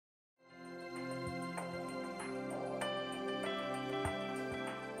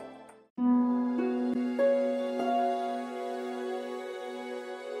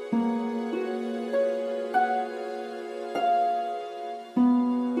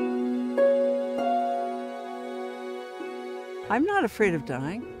I'm not afraid of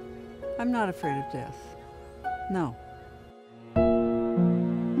dying. I'm not afraid of death. No.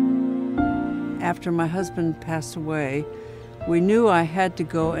 After my husband passed away, we knew I had to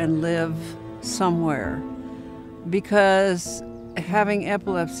go and live somewhere because having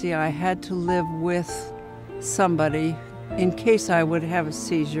epilepsy, I had to live with somebody in case I would have a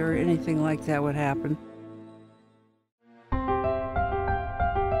seizure or anything like that would happen.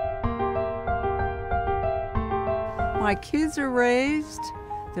 My kids are raised,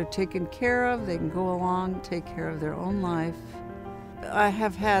 they're taken care of, they can go along, take care of their own life. I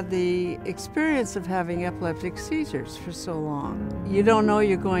have had the experience of having epileptic seizures for so long. You don't know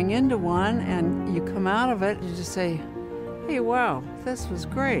you're going into one, and you come out of it, you just say, hey, wow, this was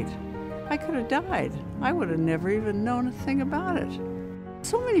great. I could have died. I would have never even known a thing about it.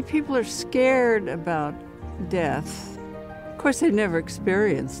 So many people are scared about death. Of course, they've never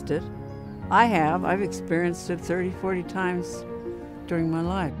experienced it. I have. I've experienced it 30, 40 times during my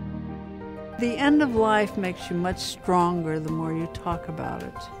life. The end of life makes you much stronger the more you talk about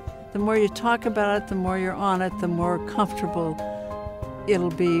it. The more you talk about it, the more you're on it, the more comfortable it'll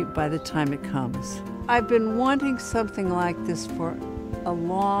be by the time it comes. I've been wanting something like this for a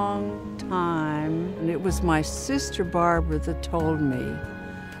long time, and it was my sister Barbara that told me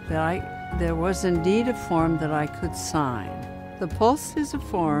that there was indeed a form that I could sign. The POLST is a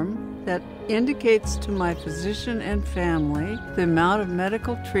form that indicates to my physician and family the amount of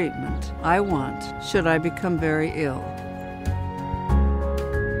medical treatment I want should I become very ill.